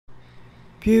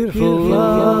Beautiful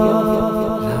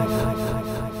life.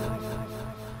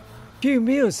 Few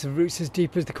meals have roots as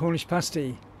deep as the Cornish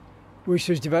pasty, which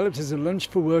was developed as a lunch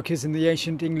for workers in the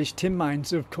ancient English tin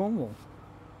mines of Cornwall.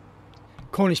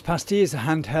 Cornish pasty is a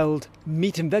handheld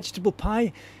meat and vegetable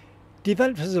pie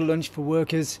developed as a lunch for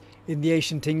workers in the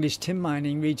ancient English tin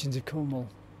mining regions of Cornwall.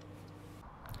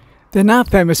 They're now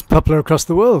famous and popular across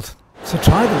the world, so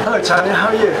try them. Hello Tanya, how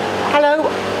are you? Hello,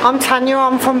 I'm Tanya,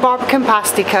 I'm from Barbican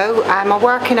Pasty Co. I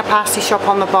work in a pasty shop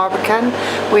on the Barbican.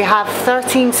 We have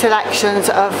 13 selections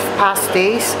of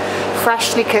pasties,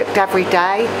 freshly cooked every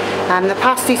day. The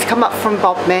pasties come up from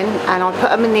Hu+Man and I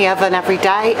put them in the oven every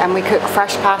day, and we cook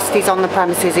fresh pasties on the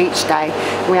premises each day.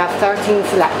 We have 13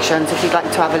 selections if you'd like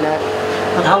to have a look.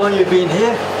 And how long have you been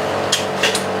here?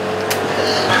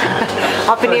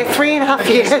 I've been here 3.5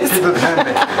 years. You've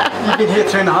been here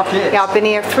 3.5 years? Yeah, I've been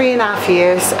here 3.5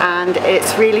 years, and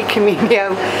it's really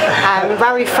communio.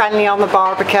 Very friendly on the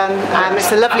Barbican.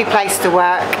 It's a lovely place to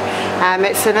work.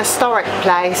 It's an historic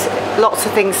place. Lots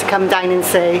of things to come down and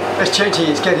see. It's changing.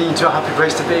 It's getting into a happy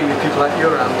place to be with people like you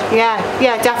around. Yeah,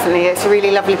 definitely. It's a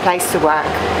really lovely place to work.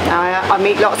 I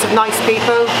meet lots of nice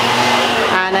people,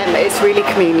 and it's really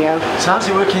communio. So how's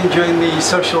it working during the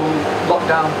social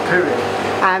lockdown period?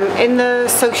 In the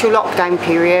social lockdown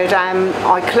period,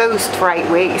 I closed for 8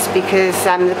 weeks because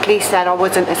the police said I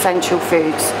wasn't essential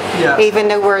foods. Yes. Even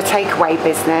though we're a takeaway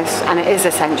business and it is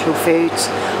essential foods,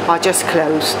 I just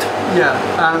closed. Yeah,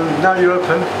 and now you're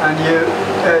open and you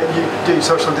do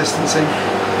social distancing.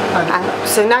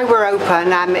 So now we're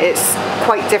open, it's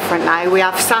quite different now. We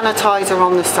have sanitizer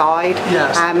on the side.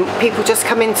 Yes. People just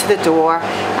come into the door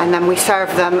and then we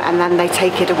serve them and then they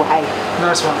take it away.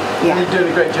 Nice one. Yeah. And you're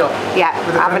doing a great job. Yeah,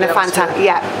 having a fantastic.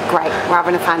 Yeah, great. We're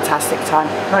having a fantastic time.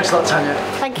 Thanks a lot, Tanya.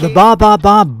 Thank you. The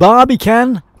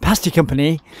Barbican Pasty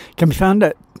Company can be found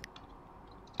at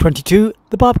 22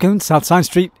 The Barbican, South Side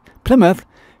Street, Plymouth,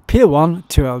 PO1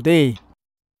 2LD.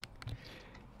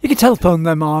 You can telephone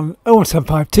them on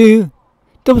 01752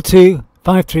 22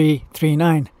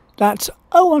 5339. That's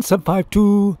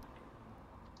 01752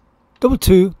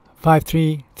 22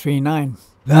 5339.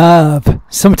 Love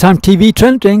Summertime TV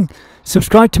Trending.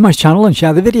 Subscribe to my channel and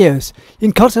share the videos.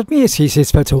 You can contact me at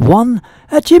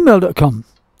ccspetter1@gmail.com.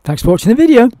 Thanks for watching the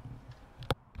video.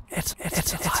 It's